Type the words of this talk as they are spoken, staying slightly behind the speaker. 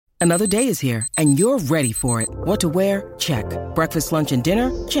Another day is here, and you're ready for it. What to wear? Check. Breakfast, lunch, and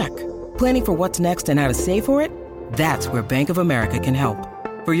dinner? Check. Planning for what's next and how to save for it? That's where Bank of America can help.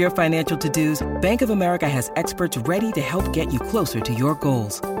 For your financial to-dos, Bank of America has experts ready to help get you closer to your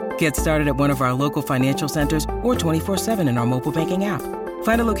goals. Get started at one of our local financial centers or 24/7 in our mobile banking app.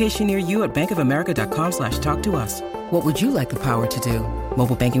 Find a location near you at bankofamerica.com/talktous. What would you like the power to do?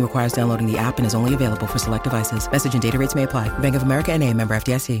 Mobile banking requires downloading the app and is only available for select devices. Message and data rates may apply. Bank of America N.A., member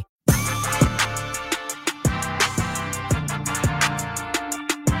FDIC.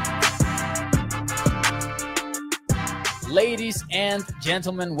 Ladies and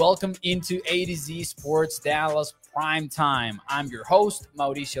gentlemen, welcome into A to Z Sports Dallas Prime Time. I'm your host,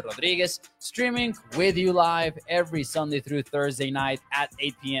 Mauricio Rodriguez, streaming with you live every Sunday through Thursday night at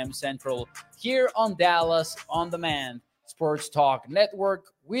 8 p.m. Central here on Dallas On Demand Sports Talk Network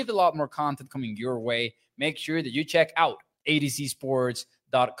with a lot more content coming your way. Make sure that you check out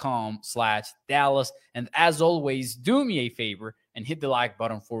atozsports.com/Dallas. And as always, do me a favor and hit the like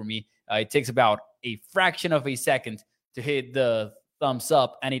button for me. It takes about a fraction of a second to hit the thumbs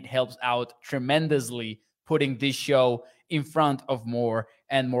up, and it helps out tremendously putting this show in front of more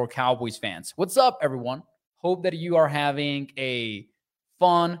and more Cowboys fans. What's up, everyone? Hope that you are having a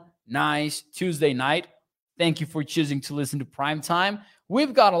fun, nice Tuesday night. Thank you for choosing to listen to Primetime.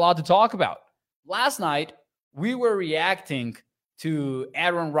 We've got a lot to talk about. Last night, we were reacting to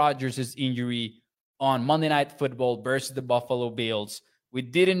Aaron Rodgers' injury on Monday Night Football versus the Buffalo Bills. We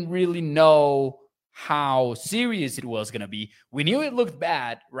didn't really know how serious it was going to be. We knew it looked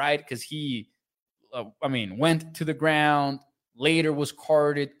bad, right? Because he, went to the ground, later was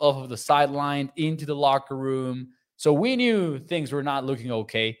carted off of the sideline into the locker room. So we knew things were not looking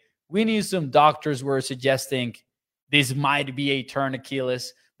okay. We knew some doctors were suggesting this might be a torn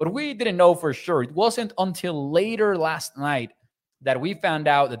Achilles, but we didn't know for sure. It wasn't until later last night that we found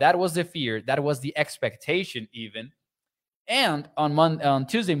out that that was the fear, that was the expectation even. And on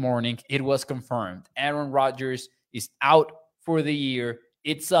Tuesday morning, it was confirmed. Aaron Rodgers is out for the year.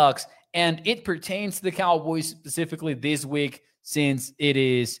 It sucks. And it pertains to the Cowboys specifically this week since it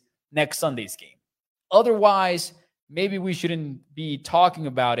is next Sunday's game. Otherwise, maybe we shouldn't be talking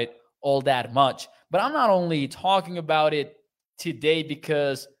about it all that much. But I'm not only talking about it today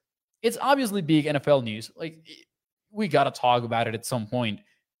because it's obviously big NFL news. Like, we got to talk about it at some point.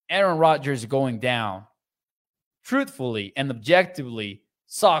 Aaron Rodgers going down, truthfully and objectively,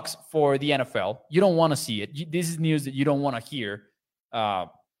 sucks for the NFL. You don't want to see it. This is news that you don't want to hear.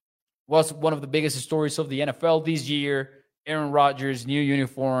 Was one of the biggest stories of the NFL this year. Aaron Rodgers, new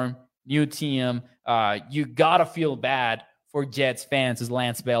uniform, new team. You got to feel bad for Jets fans, as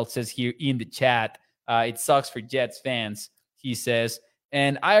Lance Bell says here in the chat. It sucks for Jets fans, he says.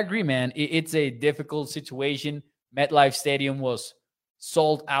 And I agree, man. It's a difficult situation. MetLife Stadium was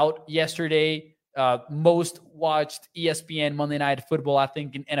sold out yesterday. Most watched ESPN Monday Night Football, I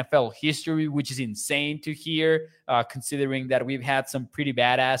think, in NFL history, which is insane to hear, considering that we've had some pretty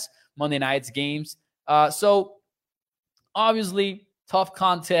badass Monday nights games. So, obviously, tough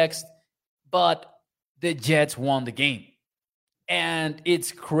context, but the Jets won the game. And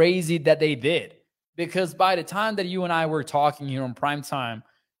it's crazy that they did, because by the time that you and I were talking here on Primetime,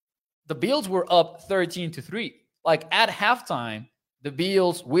 the Bills were up 13-3. Like, at halftime, the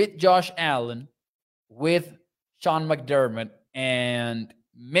Bills with Josh Allen, with Sean McDermott, and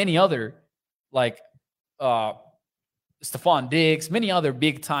many other, like Stephon Diggs, many other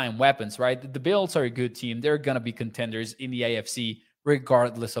big-time weapons, right? The Bills are a good team. They're going to be contenders in the AFC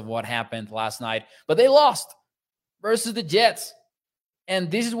regardless of what happened last night. But they lost versus the Jets. And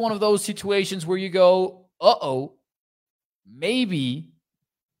this is one of those situations where you go, maybe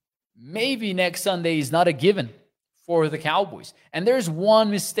next Sunday is not a given for the Cowboys. And there's one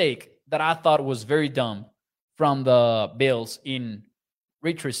mistake that I thought was very dumb from the Bills in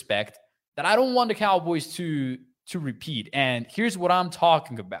retrospect that I don't want the Cowboys to repeat. And here's what I'm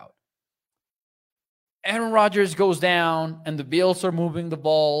talking about. Aaron Rodgers goes down and the Bills are moving the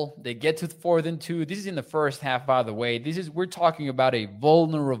ball. They get to 4th and 2. This is in the first half, by the way. We're talking about a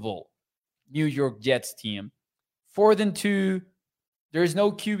vulnerable New York Jets team. 4th and 2. There's no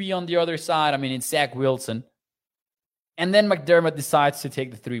QB on the other side. I mean, it's Zach Wilson. And then McDermott decides to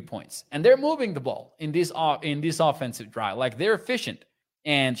take the 3 points. And they're moving the ball in this offensive drive. Like, they're efficient.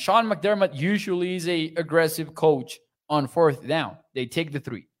 And Sean McDermott usually is a aggressive coach on 4th down. They take the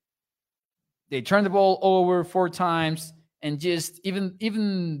 3. They turn the ball over 4 times. And just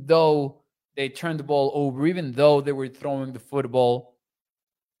even though they turned the ball over, even though they were throwing the football,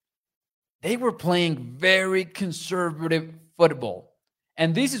 they were playing very conservative football.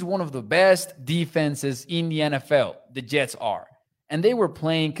 And this is one of the best defenses in the NFL, the Jets are. and they were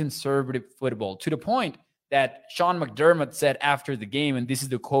playing conservative football to the point that Sean McDermott said after the game, and this is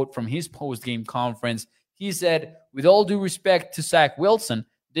the quote from his post-game conference, he said, with all due respect to Zach Wilson,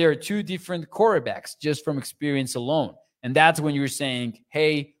 there are two different quarterbacks just from experience alone. And that's when you're saying,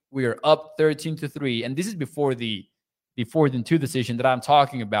 hey, we are up 13-3. And this is before the 4th-and-2 decision that I'm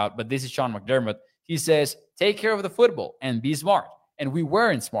talking about. But this is Sean McDermott. He says, take care of the football and be smart. And we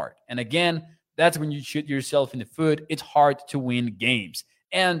weren't smart. And again, that's when you shoot yourself in the foot. It's hard to win games.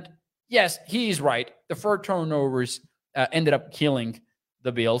 And yes, he is right. The 4 turnovers ended up killing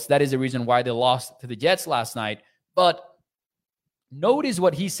the Bills. That is the reason why they lost to the Jets last night. But notice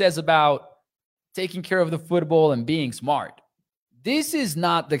what he says about taking care of the football and being smart. This is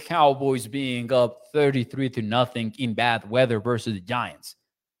not the Cowboys being up 33-0 in bad weather versus the Giants.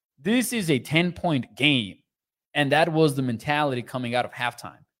 This is a 10-point game. And that was the mentality coming out of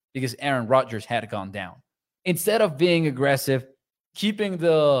halftime because Aaron Rodgers had gone down. Instead of being aggressive, keeping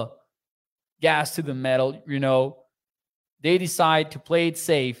the gas to the metal, they decide to play it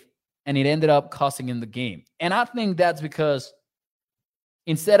safe, and it ended up costing in the game. And I think that's because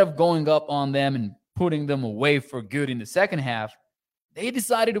instead of going up on them and putting them away for good in the second half, they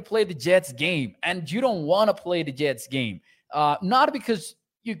decided to play the Jets game. And you don't want to play the Jets game. Not because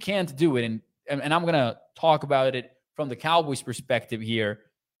you can't do it. And I'm going to talk about it from the Cowboys perspective here.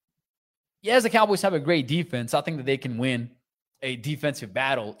 Yes, the Cowboys have a great defense. I think that they can win a defensive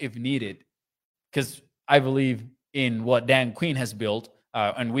battle if needed, because I believe in what Dan Quinn has built,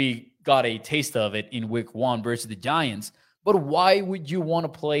 and we got a taste of it in week 1 versus the Giants. But why would you want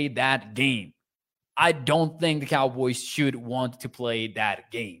to play that game? I don't think the Cowboys should want to play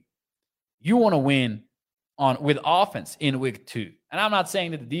that game. You want to win with offense in week 2. And I'm not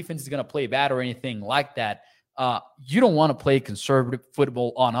saying that the defense is going to play bad or anything like that. You don't want to play conservative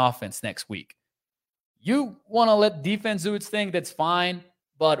football on offense next week. You want to let defense do its thing, that's fine.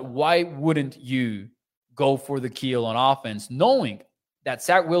 But why wouldn't you go for the kill on offense, knowing that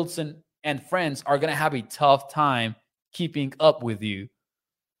Zach Wilson and friends are going to have a tough time keeping up with you,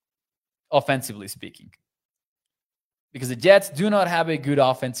 offensively speaking? Because the Jets do not have a good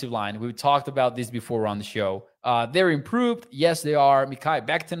offensive line. We've talked about this before on the show. They're improved. Yes, they are. Mekhi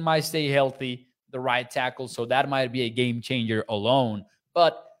Becton might stay healthy, the right tackle, so that might be a game changer alone.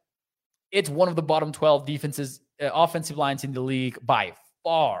 But it's one of the bottom 12 offensive lines in the league by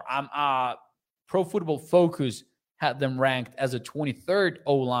far. Pro Football Focus had them ranked as a 23rd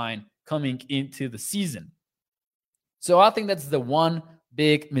O-line coming into the season. So I think that's the one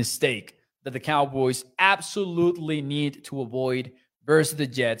big mistake that the Cowboys absolutely need to avoid versus the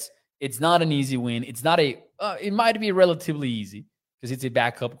Jets. It's not an easy win. It's not it might be relatively easy because it's a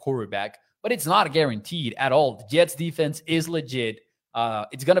backup quarterback, but it's not guaranteed at all. The Jets defense is legit.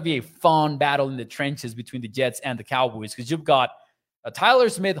 It's going to be a fun battle in the trenches between the Jets and the Cowboys because you've got Tyler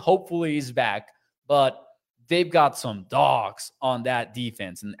Smith hopefully is back, but they've got some dogs on that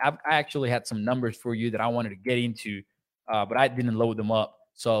defense. And I actually had some numbers for you that I wanted to get into, but I didn't load them up.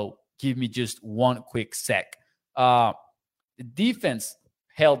 So give me just one quick sec. The defense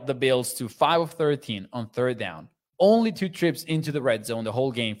held the Bills to 5 of 13 on third down. Only 2 trips into the red zone the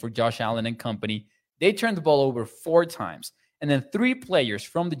whole game for Josh Allen and company. They turned the ball over 4 times. And then 3 players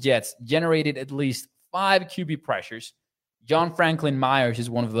from the Jets generated at least 5 QB pressures. John Franklin Myers is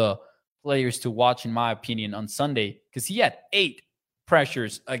one of the players to watch, in my opinion, on Sunday because he had 8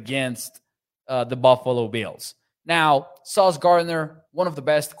 pressures against the Buffalo Bills. Now, Sauce Gardner, one of the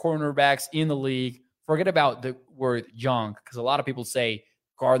best cornerbacks in the league. Forget about the word young because a lot of people say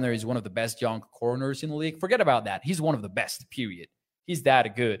Gardner is one of the best young corners in the league. Forget about that. He's one of the best, period. He's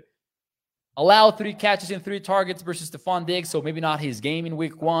that good. Allowed 3 catches and 3 targets versus Stephon Diggs, so maybe not his game in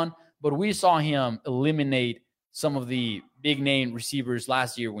week 1, but we saw him eliminate some of the big-name receivers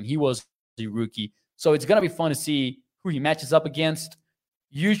last year when he was a rookie. So it's going to be fun to see who he matches up against.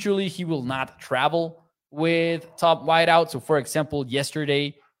 Usually he will not travel with top wideout. So, for example,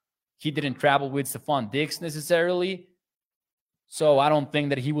 yesterday he didn't travel with Stephon Diggs necessarily. So I don't think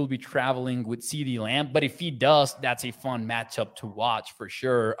that he will be traveling with CeeDee Lamb. But if he does, that's a fun matchup to watch for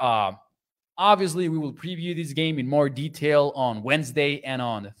sure. Obviously, we will preview this game in more detail on Wednesday and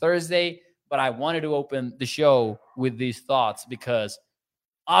on Thursday. But I wanted to open the show with these thoughts because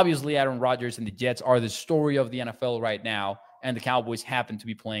obviously Aaron Rodgers and the Jets are the story of the NFL right now. And the Cowboys happen to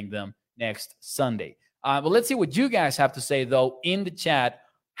be playing them next Sunday. But let's see what you guys have to say, though, in the chat.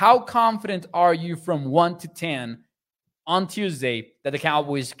 How confident are you from 1 to 10 on Tuesday that the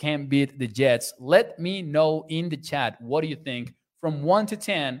Cowboys can beat the Jets? Let me know in the chat. What do you think? From 1 to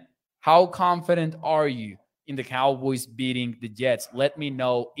 10, how confident are you in the Cowboys beating the Jets? Let me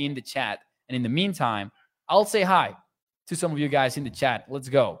know in the chat. And in the meantime, I'll say hi to some of you guys in the chat. Let's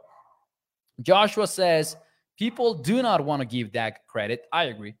go. Joshua says, people do not want to give Dak credit. I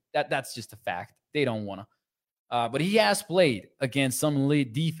agree. That's just a fact. They don't want to. But he has played against some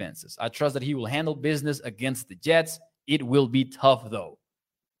elite defenses. I trust that he will handle business against the Jets. It will be tough, though.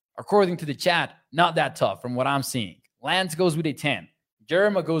 According to the chat, not that tough from what I'm seeing. Lance goes with a 10.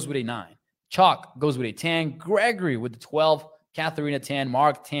 Jeremiah goes with a 9. Chalk goes with a 10. Gregory with the 12. Katharina 10.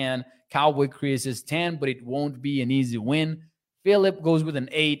 Mark 10. Cowboy Chris is 10, but it won't be an easy win. Philip goes with an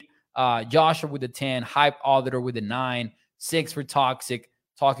 8. Joshua with a 10. Hype Auditor with a 9. 6 for Toxic.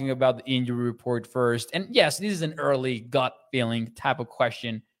 Talking about the injury report first. And yes, this is an early gut feeling type of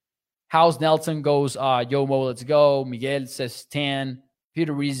question. House Nelson goes, Yo Mo, let's go. Miguel says 10.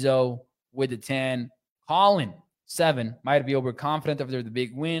 Peter Rizzo with a 10. Colin, 7. Might be overconfident after the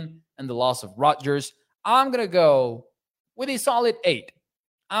big win and the loss of Rodgers. I'm going to go with a solid 8.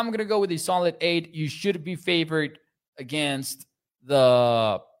 You should be favored against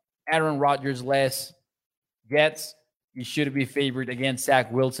the Aaron Rodgers-less Jets. You should be favored against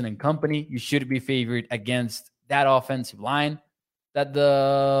Zach Wilson and company. You should be favored against that offensive line that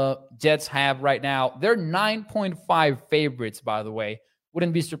the Jets have right now. They're 9.5 favorites, by the way.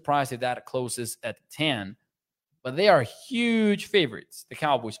 Wouldn't be surprised if that closes at 10. But they are huge favorites. The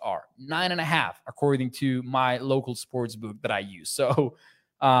Cowboys are 9.5, according to my local sports book that I use. So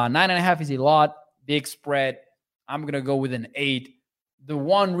 9.5 is a lot. Big spread. I'm going to go with an 8. The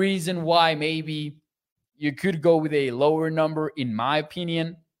one reason why maybe you could go with a lower number, in my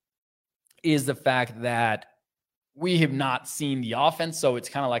opinion, is the fact that we have not seen the offense. So it's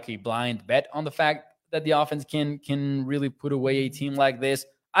kind of like a blind bet on the fact that the offense can really put away a team like this.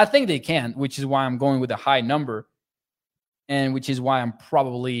 I think they can, which is why I'm going with a high number, and which is why I'm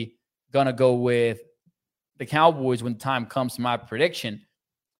probably going to go with the Cowboys when time comes to my prediction.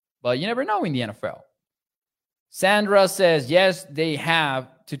 But you never know in the NFL. Sandra says, yes, they have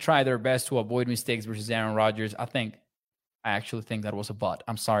to try their best to avoid mistakes versus Aaron Rodgers. I actually think that was a but.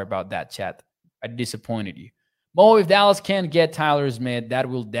 I'm sorry about that, chat. I disappointed you. Mo, if Dallas can get Tyler Smith, that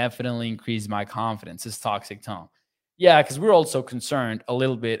will definitely increase my confidence. It's Toxic Tom. Yeah, because we're also concerned a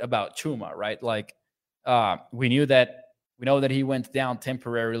little bit about Chuma, right? Like, we know that he went down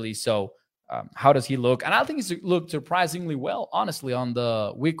temporarily. So how does he look? And I think he's looked surprisingly well, honestly, on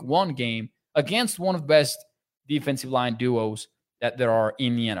the week 1 game against one of the best defensive line duos that there are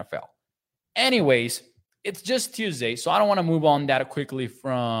in the NFL. Anyways, it's just Tuesday, so I don't want to move on that quickly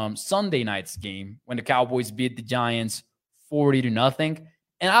from Sunday night's game when the Cowboys beat the Giants 40-0.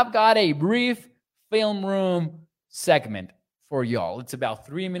 And I've got a brief film room segment for y'all. It's about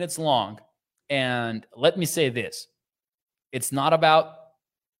 3 minutes long. And let me say this. It's not about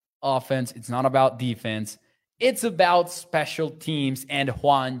offense. It's not about defense. It's about special teams and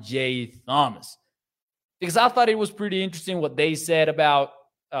Juan J. Thomas. Because I thought it was pretty interesting what they said about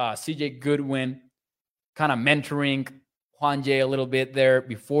CJ Goodwin kind of mentoring Juan J a little bit there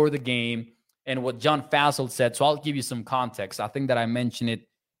before the game, and what John Fassel said. So I'll give you some context. I think that I mentioned it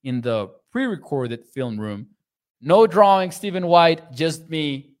in the pre-recorded film room. No drawing, Stephen White, just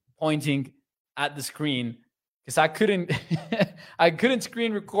me pointing at the screen because I couldn't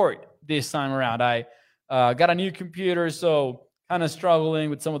screen record this time around. I got a new computer, so kind of struggling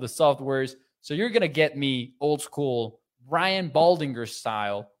with some of the softwares. So you're going to get me old school Brian Baldinger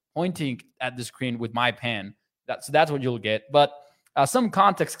style, pointing at the screen with my pen. That's what you'll get. But some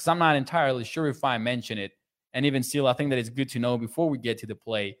context, because I'm not entirely sure if I mention it. And even still, I think that it's good to know before we get to the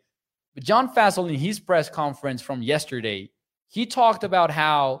play. But John Fassel, in his press conference from yesterday, he talked about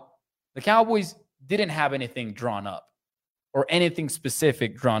how the Cowboys didn't have anything drawn up or anything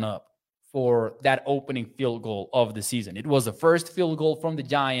specific drawn up for that opening field goal of the season. It was the first field goal from the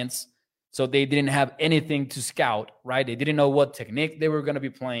Giants. So they didn't have anything to scout, right? They didn't know what technique they were going to be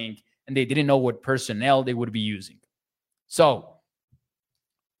playing, and they didn't know what personnel they would be using. So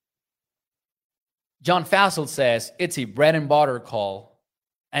John Fassel says it's a bread and butter call,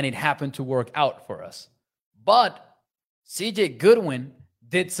 and it happened to work out for us. But CJ Goodwin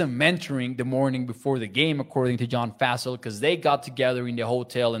did some mentoring the morning before the game, according to John Fassel, because they got together in the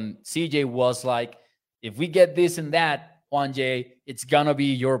hotel, and CJ was like, if we get this and that, Juan J, it's going to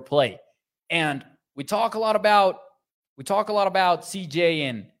be your play. And we talk a lot about CJ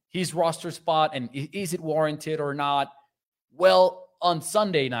and his roster spot and is it warranted or not. Well, on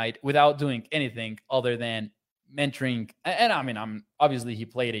Sunday night, without doing anything other than mentoring, and I mean, obviously he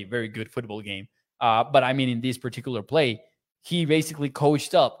played a very good football game, but I mean, in this particular play, he basically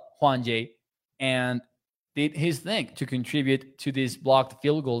coached up Juan J and did his thing to contribute to this blocked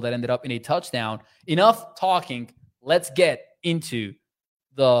field goal that ended up in a touchdown. Enough talking. Let's get into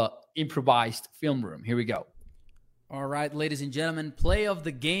the improvised film room. Here we go. All right, ladies and gentlemen, play of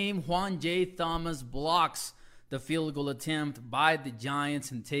the game. Juan J. Thomas blocks the field goal attempt by the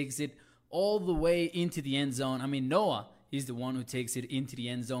Giants and takes it all the way into the end zone. I mean, Noah is the one who takes it into the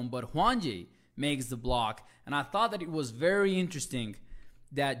end zone, but Juan J. makes the block. And I thought that it was very interesting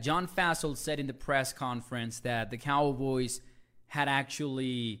that John Fassel said in the press conference that the Cowboys had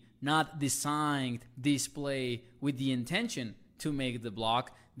actually not designed this play with the intention to make the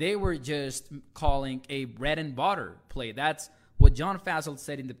block. They were just calling a bread and butter play. That's what John Fassel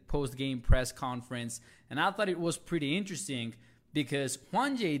said in the post-game press conference. And I thought it was pretty interesting because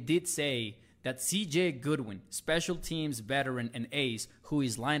Juan J. did say that CJ Goodwin, special teams veteran and ace, who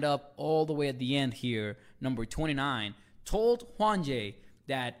is lined up all the way at the end here, number 29, told Juan J.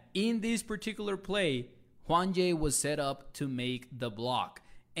 that in this particular play, Juan J. was set up to make the block.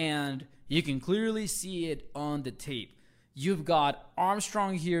 And you can clearly see it on the tape. You've got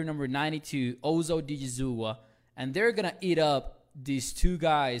Armstrong here, number 92, Ozo Digizua, and they're going to eat up these two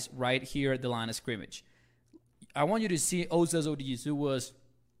guys right here at the line of scrimmage. I want you to see Ozo Digizua's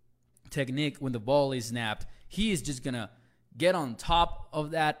technique when the ball is snapped. He is just going to get on top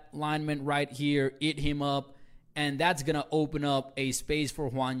of that lineman right here, eat him up, and that's going to open up a space for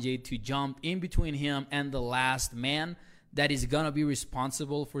Juan J. to jump in between him and the last man that is going to be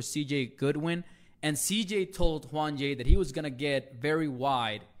responsible for CJ Goodwin. And CJ told Juan J. that he was going to get very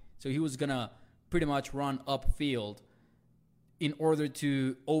wide, so he was going to pretty much run upfield in order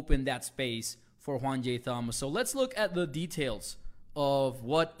to open that space for Juan J. Thomas. So let's look at the details of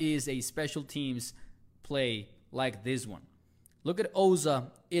what is a special teams play like this one. Look at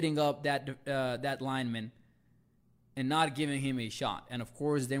Oza eating up that lineman and not giving him a shot. And, of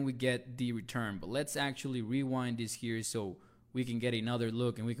course, then we get the return. But let's actually rewind this here so we can get another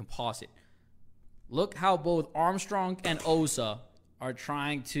look and we can pause it. Look how both Armstrong and Osa are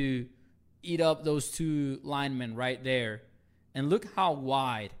trying to eat up those two linemen right there. And look how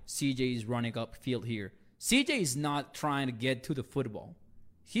wide CJ is running upfield here. CJ is not trying to get to the football.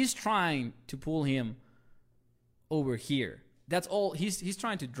 He's trying to pull him over here. That's all. He's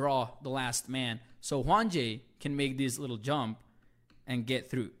trying to draw the last man so Juan J. can make this little jump and get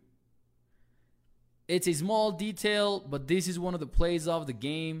through. It's a small detail, but this is one of the plays of the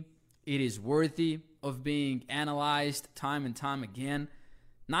game. It is worthy of being analyzed time and time again.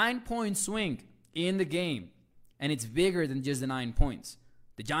 9-point swing in the game, and it's bigger than just the 9 points.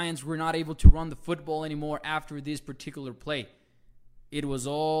 The Giants were not able to run the football anymore after this particular play. It was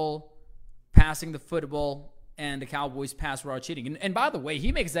all passing the football and the Cowboys pass rush cheating. And by the way,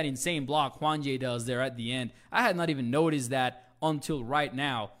 he makes that insane block Juan J. does there at the end. I had not even noticed that until right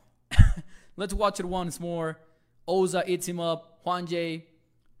now. Let's watch it once more. Oza eats him up. Juan J.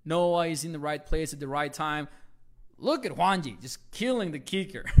 Noah is in the right place at the right time. Look at Juan J. just killing the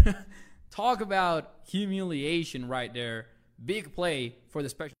kicker. Talk about humiliation right there. Big play for the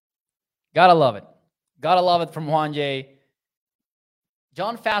special. Gotta love it. Gotta love it from Juan J.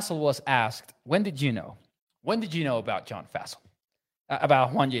 John Fassel was asked, when did you know? When did you know about John Fassel?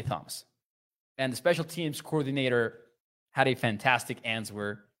 About Juan J. Thomas? And the special teams coordinator had a fantastic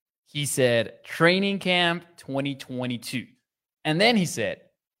answer. He said, training camp 2022. And then he said,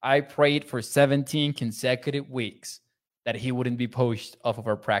 I prayed for 17 consecutive weeks that he wouldn't be poached off of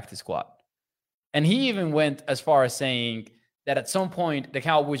our practice squad. And he even went as far as saying that at some point the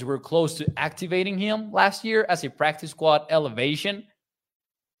Cowboys were close to activating him last year as a practice squad elevation.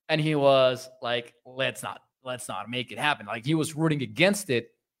 And he was like, let's not make it happen. Like, he was rooting against it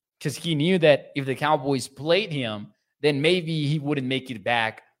because he knew that if the Cowboys played him, then maybe he wouldn't make it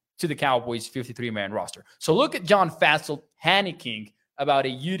back to the Cowboys 53-man roster. So look at John Fassel panicking about a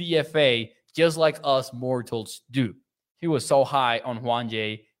UDFA just like us mortals do. He was so high on Juan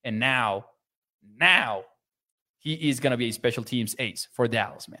J, and now he is going to be a special teams ace for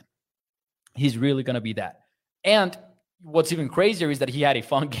Dallas, man. He's really going to be that. And what's even crazier is that he had a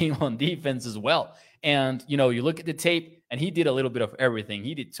fun game on defense as well. And, you look at the tape, and he did a little bit of everything.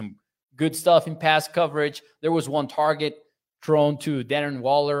 He did some good stuff in pass coverage. There was one target thrown to Darren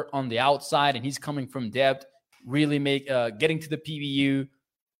Waller on the outside, and he's coming from depth, really getting to the PBU,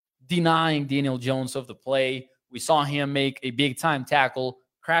 denying Daniel Jones of the play. We saw him make a big-time tackle,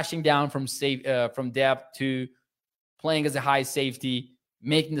 crashing down from depth to playing as a high safety,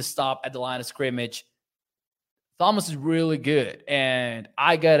 making the stop at the line of scrimmage. Thomas is really good, and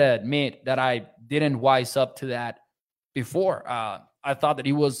I got to admit that I didn't wise up to that before. I thought that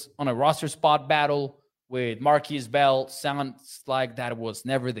he was on a roster spot battle with Marquise Bell. Sounds like that was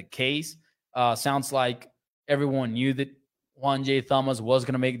never the case. Sounds like everyone knew that Juan J. Thomas was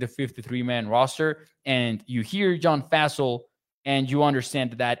going to make the 53-man roster, and you hear John Fassel, and you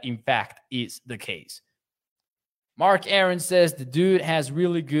understand that in fact is the case. Mark Aaron says the dude has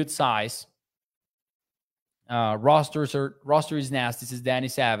really good size. Roster is nasty. This is Danny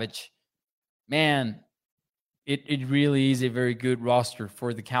Savage. Man, it really is a very good roster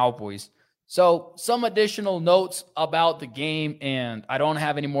for the Cowboys. So some additional notes about the game, and I don't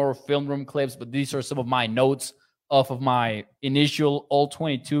have any more film room clips, but these are some of my notes off of my initial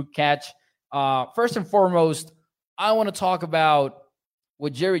All-22 catch. First and foremost, I want to talk about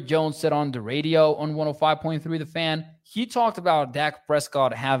what Jerry Jones said on the radio on 105.3 The Fan. He talked about Dak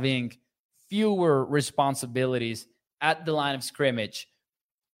Prescott having fewer responsibilities at the line of scrimmage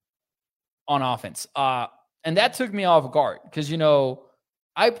on offense. And that took me off guard because,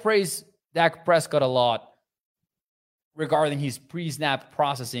 I praise Dak Prescott a lot regarding his pre-snap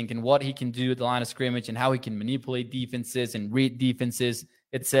processing and what he can do at the line of scrimmage and how he can manipulate defenses and read defenses,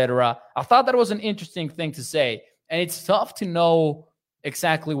 etc. I thought that was an interesting thing to say. And it's tough to know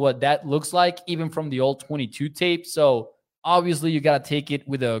exactly what that looks like, even from the old 22 tape. So obviously you got to take it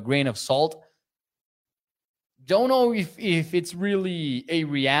with a grain of salt. Don't know if it's really a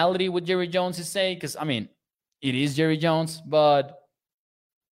reality what Jerry Jones is saying, because, it is Jerry Jones. But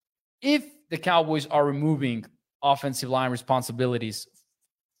if the Cowboys are removing offensive line responsibilities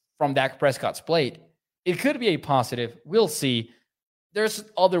from Dak Prescott's plate, it could be a positive. We'll see. There's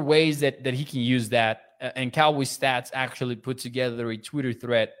other ways that he can use that. And Cowboys Stats actually put together a Twitter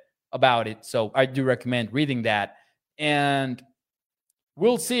thread about it. So I do recommend reading that. And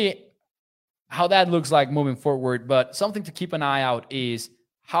we'll see how that looks like moving forward. But something to keep an eye out is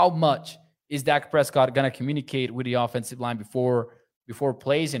how much is Dak Prescott going to communicate with the offensive line before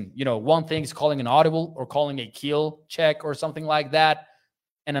plays. And, one thing is calling an audible or calling a kill check or something like that.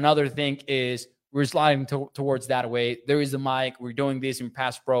 And another thing is we're sliding towards that way. There is a mic. We're doing this in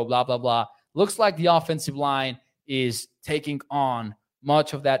pass pro, blah, blah, blah. Looks like the offensive line is taking on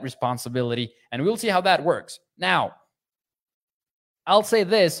much of that responsibility. And we'll see how that works. Now, I'll say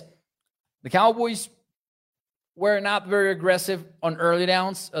this. The Cowboys were not very aggressive on early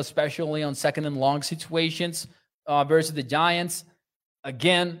downs, especially on second and long situations versus the Giants.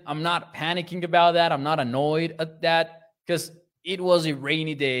 Again, I'm not panicking about that. I'm not annoyed at that because it was a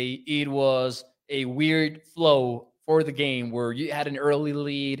rainy day. It was a weird flow for the game where you had an early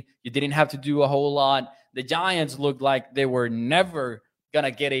lead. You didn't have to do a whole lot. The Giants looked like they were never going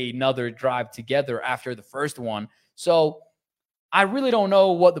to get another drive together after the first one. So I really don't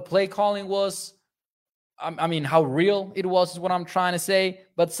know what the play calling was. How real it was is what I'm trying to say.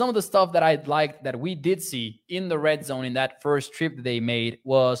 But some of the stuff that I liked that we did see in the red zone in that first trip that they made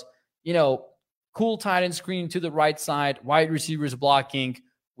was, cool tight end screen to the right side, wide receivers blocking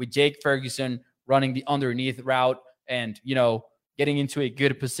with Jake Ferguson running the underneath route and, getting into a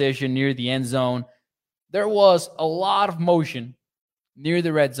good position near the end zone. There was a lot of motion near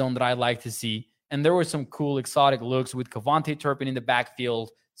the red zone that I like to see. And there were some cool exotic looks with Kevontae Turpin in the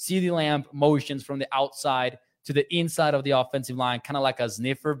backfield, CeeDee Lamb motions from the outside to the inside of the offensive line, kind of like a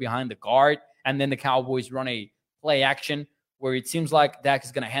sniffer behind the guard. And then the Cowboys run a play action where it seems like Dak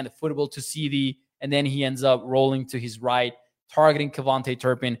is going to hand the football to CeeDee, and then he ends up rolling to his right, targeting Kevontae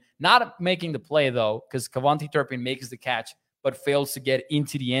Turpin, not making the play, though, because Kevontae Turpin makes the catch but fails to get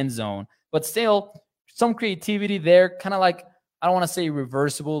into the end zone. But still, some creativity there, kind of like, I don't want to say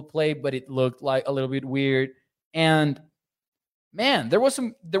reversible play, but it looked like a little bit weird. And man, there was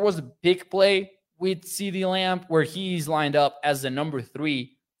a big play with CeeDee Lamb where he's lined up as the number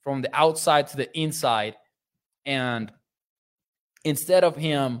 3 from the outside to the inside. And instead of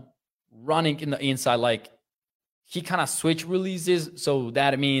him running in the inside, like he kind of switch releases. So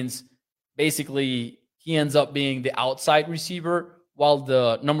that means basically he ends up being the outside receiver while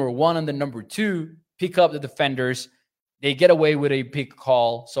the number 1 and the number 2 pick up the defenders. They get away with a pick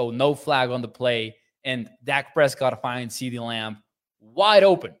call, so no flag on the play. And Dak Prescott finds CeeDee Lamb wide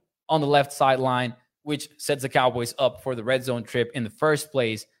open on the left sideline, which sets the Cowboys up for the red zone trip in the first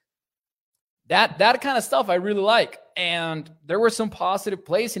place. That kind of stuff I really like. And there were some positive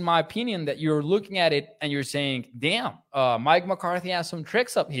plays, in my opinion, that you're looking at it and you're saying, damn, Mike McCarthy has some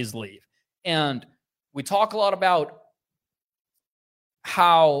tricks up his sleeve. And we talk a lot about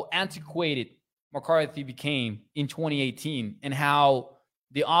how antiquated McCarthy became in 2018 and how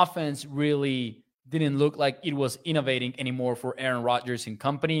the offense really didn't look like it was innovating anymore for Aaron Rodgers and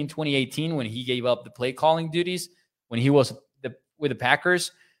company in 2018 when he gave up the play calling duties when he was with the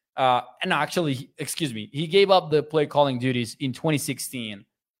Packers. He gave up the play calling duties in 2016,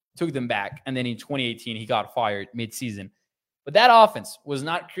 took them back, and then in 2018 he got fired midseason. But that offense was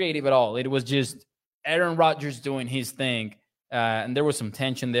not creative at all. It was just Aaron Rodgers doing his thing. And there was some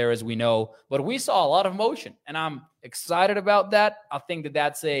tension there, as we know. But we saw a lot of motion, and I'm excited about that. I think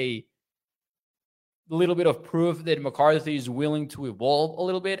that's little bit of proof that McCarthy is willing to evolve a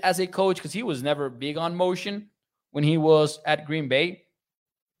little bit as a coach, because he was never big on motion when he was at Green Bay.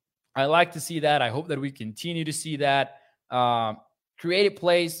 I like to see that. I hope that we continue to see that. Creative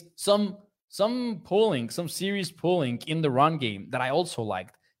plays, some pulling, some serious pulling in the run game that I also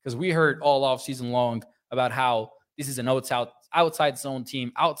liked, because we heard all off season long about how this is an outside zone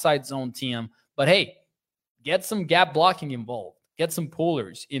team. But hey, get some gap blocking involved. Get some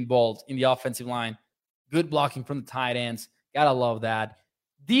pullers involved in the offensive line. Good blocking from the tight ends. Gotta love that.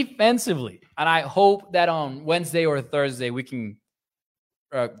 Defensively, and I hope that on Wednesday or Thursday we can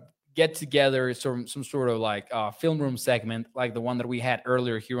get together some sort of like film room segment like the one that we had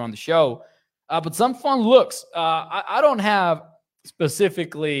earlier here on the show. But some fun looks. I don't have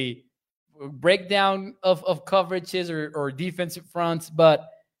specifically breakdown of coverages or defensive fronts, but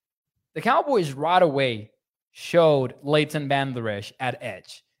the Cowboys right away showed Leighton Vander Esch at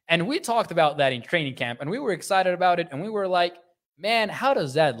edge. And we talked about that in training camp, and we were excited about it, and we were like, man, how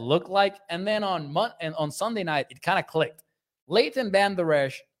does that look like? And then on Sunday night, it kind of clicked. Leighton Vander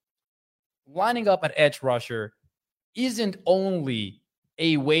Esch lining up at edge rusher isn't only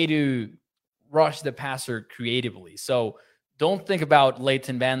a way to rush the passer creatively. So don't think about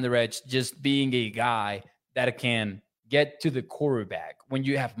Leighton Vander Esch just being a guy that can get to the quarterback. When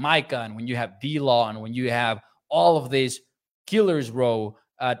you have Micah and when you have D-Law and when you have all of these killers row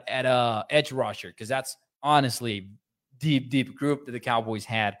at edge rusher, because that's honestly deep group that the Cowboys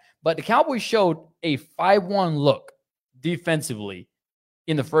had. But the Cowboys showed a 5-1 look defensively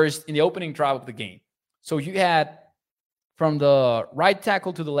in the opening drive of the game. So you had from the right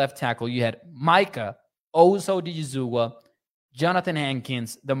tackle to the left tackle, you had Micah, Oso Dijizua, Jonathan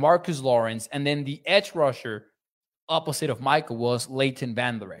Hankins, DeMarcus Lawrence, and then the edge rusher opposite of Micah was Leighton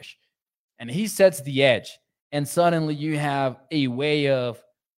Vander Esch. And he sets the edge, and suddenly you have a way of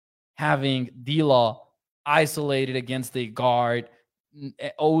having D-Law isolated against the guard,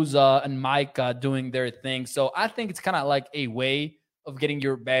 Oza and Micah doing their thing. So I think it's kind of like a way of getting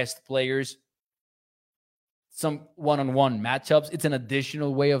your best players some one-on-one matchups. It's an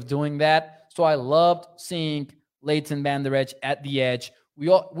additional way of doing that. So I loved seeing Leighton Vander Esch at the edge.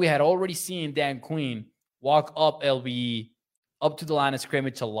 We had already seen Dan Quinn walk up LBE up to the line of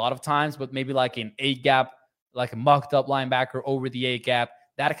scrimmage a lot of times, but maybe like an A-gap, like a mucked up linebacker over the A-gap,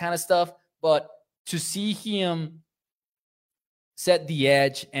 that kind of stuff. But to see him set the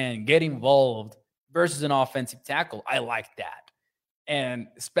edge and get involved versus an offensive tackle, I like that. And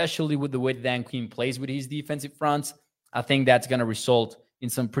especially with the way Dan Quinn plays with his defensive fronts, I think that's going to result in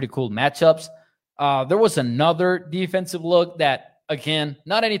some pretty cool matchups. There was another defensive look that, again,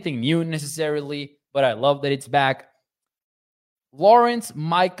 not anything new necessarily, but I love that it's back. Lawrence,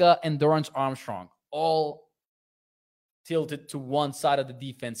 Micah, and Dorrance Armstrong all tilted to one side of the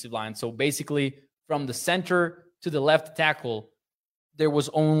defensive line. So basically, from the center to the left tackle, there was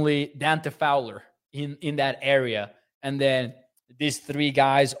only Dante Fowler in that area. And then these three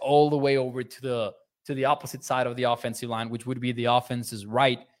guys all the way over to the opposite side of the offensive line, which would be the offense's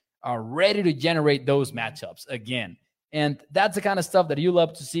right, are ready to generate those matchups again. And that's the kind of stuff that you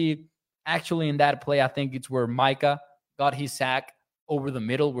love to see. Actually, in that play, I think it's where Micah got his sack over the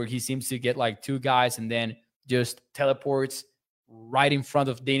middle, where he seems to get like two guys and then just teleports right in front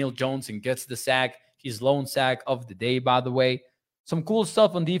of Daniel Jones and gets the sack, his lone sack of the day, by the way. Some cool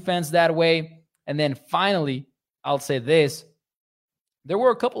stuff on defense that way. And then finally, I'll say this. There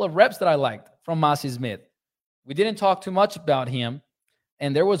were a couple of reps that I liked from Mazi Smith. We didn't talk too much about him.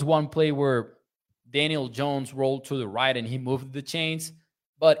 And there was one play where Daniel Jones rolled to the right and he moved the chains.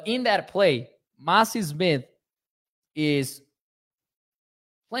 But in that play, Mazi Smith is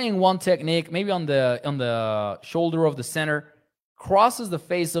playing one technique, maybe on the shoulder of the center, crosses the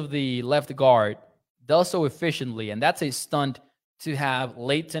face of the left guard, does so efficiently. And that's a stunt to have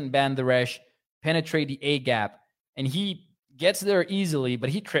Leighton Vander Esch penetrate the A-gap. And he gets there easily,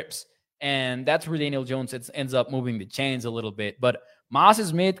 but he trips. And that's where Daniel Jones ends up moving the chains a little bit. But Mazi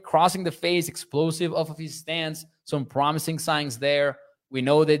Smith crossing the face, explosive off of his stance, some promising signs there. We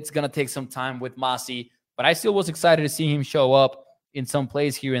know that it's going to take some time with Mazi, but I still was excited to see him show up in some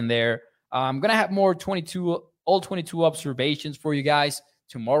plays here and there. I'm going to have more all 22 observations for you guys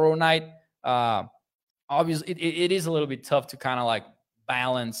tomorrow night. Obviously, it is a little bit tough to kind of like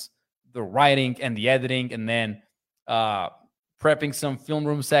balance the writing and the editing and then prepping some film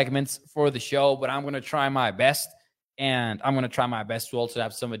room segments for the show, but I'm going to try my best. And I'm going to try my best to also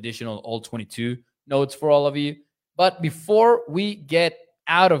have some additional all 22 notes for all of you. But before we get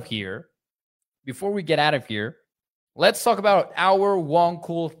out of here, let's talk about our one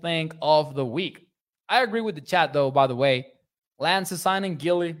cool thing of the week. I agree with the chat, though, by the way. Lance is signing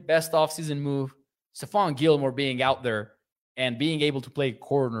Gilly, best offseason move. Stephon Gilmore being out there and being able to play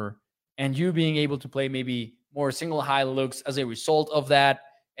corner, and you being able to play maybe more single high looks as a result of that,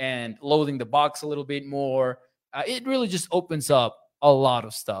 and loading the box a little bit more, it really just opens up a lot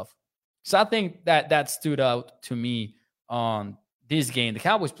of stuff. So I think that stood out to me on this game. The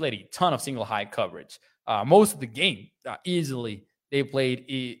Cowboys played a ton of single high coverage. Most of the game, easily, they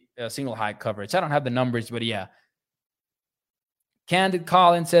played a single high coverage. I don't have the numbers, but yeah. Candid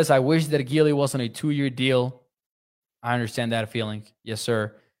Collins says, I wish that Gilly was on a 2-year deal. I understand that feeling. Yes,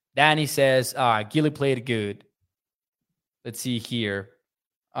 sir. Danny says, Gilly played good. Let's see here.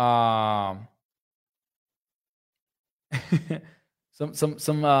 Some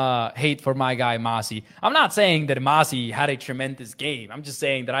hate for my guy Masi. I'm not saying that Masi had a tremendous game. I'm just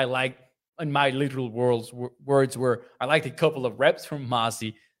saying that I like, in my literal words, where I liked a couple of reps from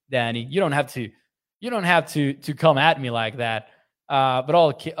Masi. Danny, you don't have to come at me like that. But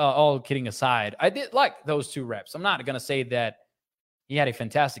all kidding aside, I did like those 2 reps. I'm not gonna say that he had a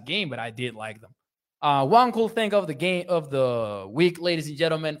fantastic game, but I did like them. One cool thing of the game of the week, ladies and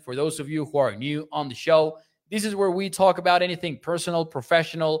gentlemen, for those of you who are new on the show, this is where we talk about anything personal,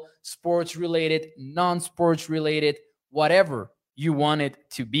 professional, sports related, non-sports related, whatever you want it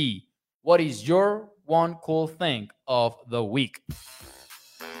to be. What is your one cool thing of the week?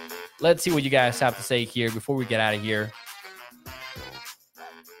 Let's see what you guys have to say here before we get out of here.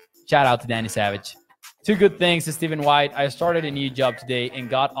 Shout out to Danny Savage. 2 good things to Stephen White. I started a new job today and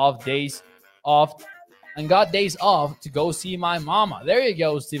got days off to go see my mama. There you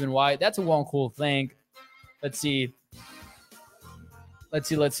go, Stephen White. That's a one cool thing. Let's see.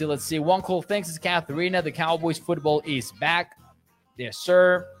 One cool thing is Katharina. The Cowboys football is back. Yes,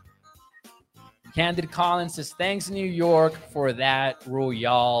 sir. Candid Collins says, thanks, New York, for that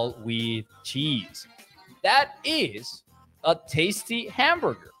Royale with cheese. That is a tasty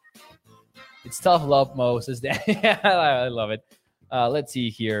hamburger. It's tough love, Mo, says that. I love it. Let's see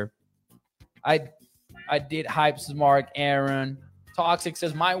here. I did hype Mark Aaron. Toxic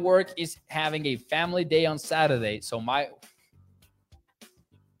says, my work is having a family day on Saturday. So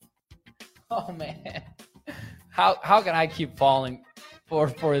oh man. How can I keep falling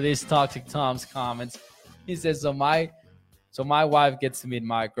for this Toxic Tom's comments? He says, so my wife gets to meet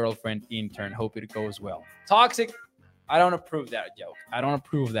my girlfriend intern. Hope it goes well. Toxic, I don't approve that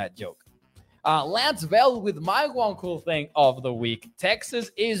joke. Lance Bell with my one cool thing of the week.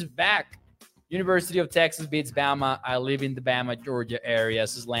 Texas is back. University of Texas beats Bama. I live in the Bama, Georgia area.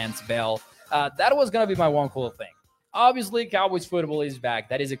 This is Lance Bell. That was going to be my one cool thing. Obviously, Cowboys football is back.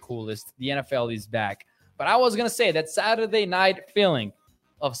 That is the coolest. The NFL is back. But I was going to say that Saturday night feeling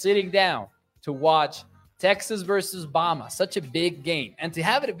of sitting down to watch Texas versus Bama, such a big game. And to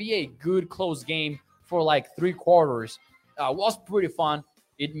have it be a good, close game for like 3 quarters was pretty fun.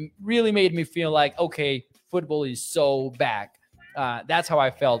 It really made me feel like, okay, football is so back. That's how I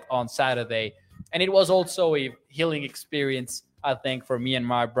felt on Saturday. And it was also a healing experience, I think, for me and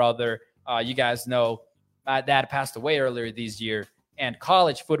my brother. You guys know my dad passed away earlier this year, and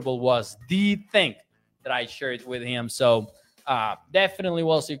college football was the thing that I shared with him. So definitely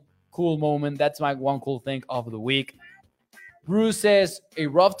was a cool moment. That's my one cool thing of the week. Bruce says, a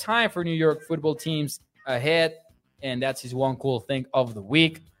rough time for New York football teams ahead. And that's his one cool thing of the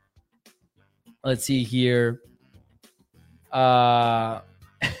week. Let's see here. The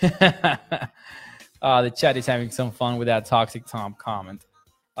chat is having some fun with that Toxic Tom comment.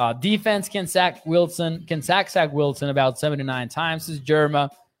 Defense can sack Wilson about 7 to 9 times, says Jerma.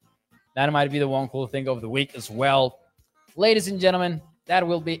 That might be the one cool thing of the week as well. Ladies and gentlemen, that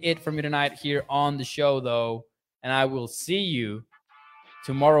will be it for me tonight here on the show, though. And I will see you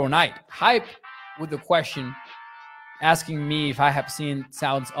tomorrow night. Hype with the question asking me if I have seen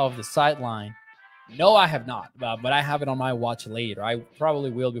Sounds of the Sideline. No, I have not, but I have it on my watch later. I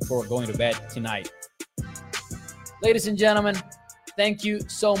probably will before going to bed tonight. Ladies and gentlemen, thank you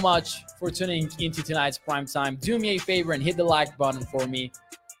so much for tuning into tonight's Prime Time. Do me a favor and hit the like button for me.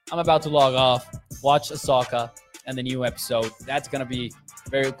 I'm about to log off, watch Ahsoka and the new episode. That's going to be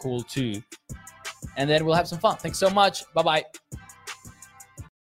very cool too. And then we'll have some fun. Thanks so much. Bye-bye.